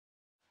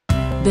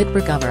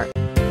BitRecover.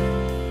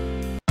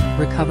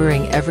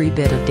 Recovering every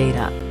bit of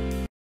data.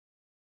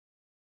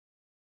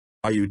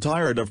 Are you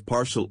tired of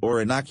partial or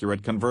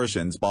inaccurate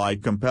conversions by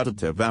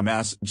competitive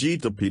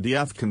MSG to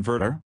PDF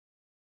converter?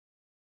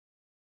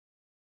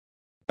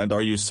 And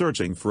are you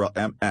searching for a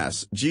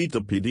MSG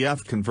to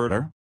PDF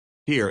converter?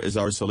 Here is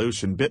our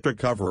solution: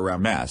 BitRecover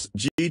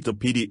MSG to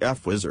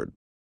PDF Wizard.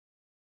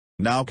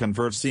 Now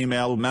converts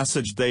email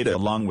message data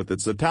along with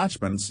its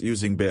attachments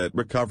using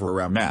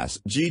BitRecover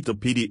MSG to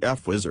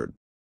PDF Wizard.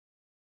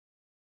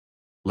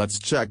 Let's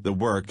check the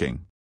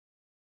working.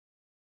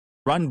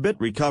 Run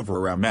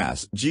BitRecover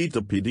MSG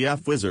to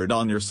PDF Wizard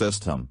on your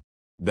system.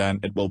 Then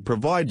it will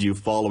provide you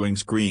following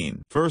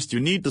screen. First you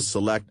need to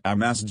select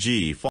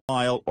MSG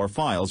file or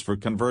files for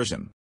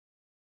conversion.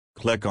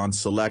 Click on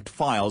Select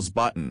Files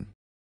button.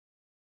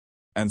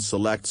 And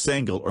select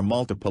single or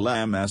multiple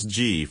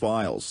MSG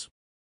files.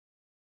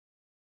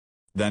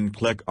 Then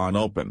click on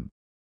Open.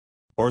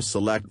 Or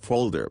select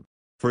Folder,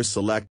 for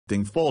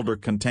selecting folder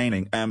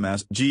containing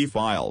MSG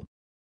file.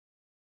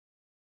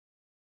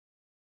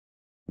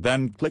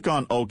 Then click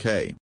on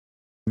OK.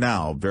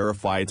 Now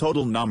verify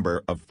total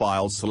number of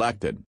files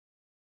selected.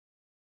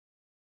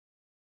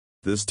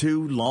 This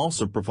tool will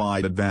also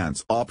provide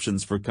advanced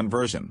options for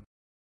conversion.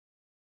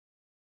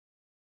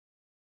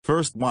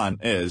 First one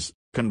is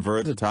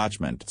Convert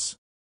Attachments.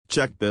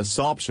 Check this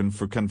option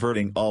for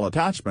converting all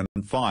attachment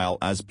file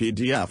as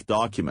PDF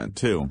document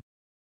too.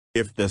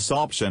 If this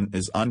option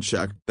is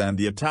unchecked, then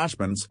the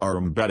attachments are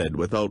embedded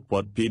with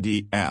output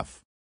PDF.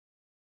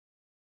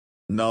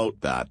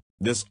 Note that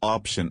this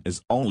option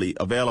is only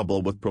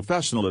available with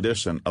Professional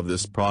Edition of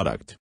this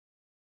product.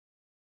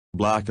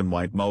 Black and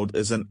white mode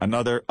is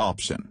another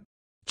option.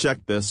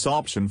 Check this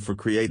option for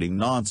creating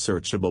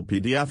non-searchable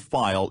PDF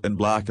file in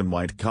black and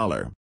white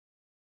color.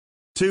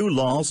 Tool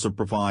also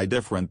provide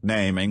different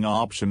naming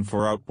option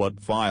for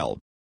output file.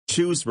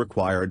 Choose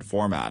required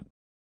format.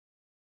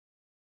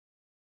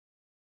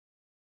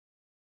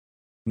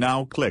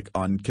 Now click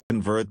on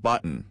Convert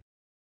button.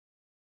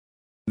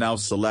 Now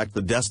select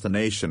the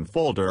destination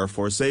folder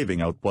for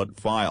saving output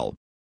file.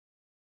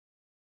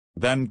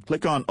 Then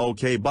click on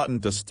OK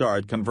button to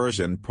start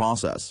conversion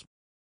process.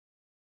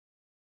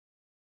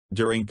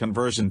 During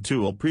conversion,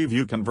 tool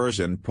preview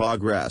conversion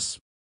progress.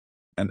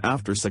 And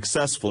after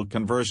successful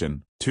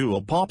conversion,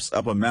 tool pops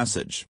up a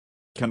message: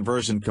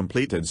 conversion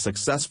completed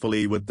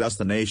successfully with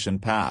destination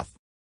path.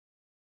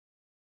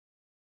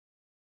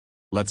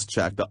 Let's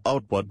check the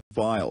output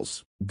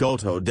files. Go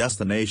to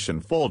destination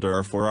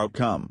folder for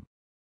outcome.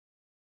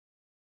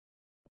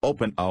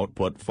 Open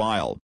output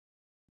file.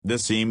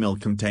 This email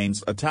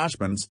contains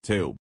attachments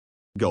too.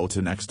 Go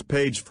to next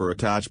page for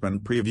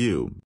attachment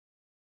preview.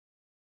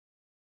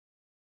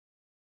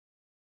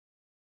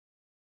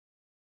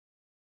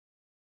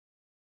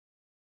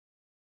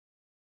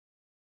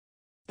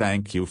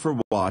 Thank you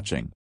for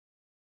watching.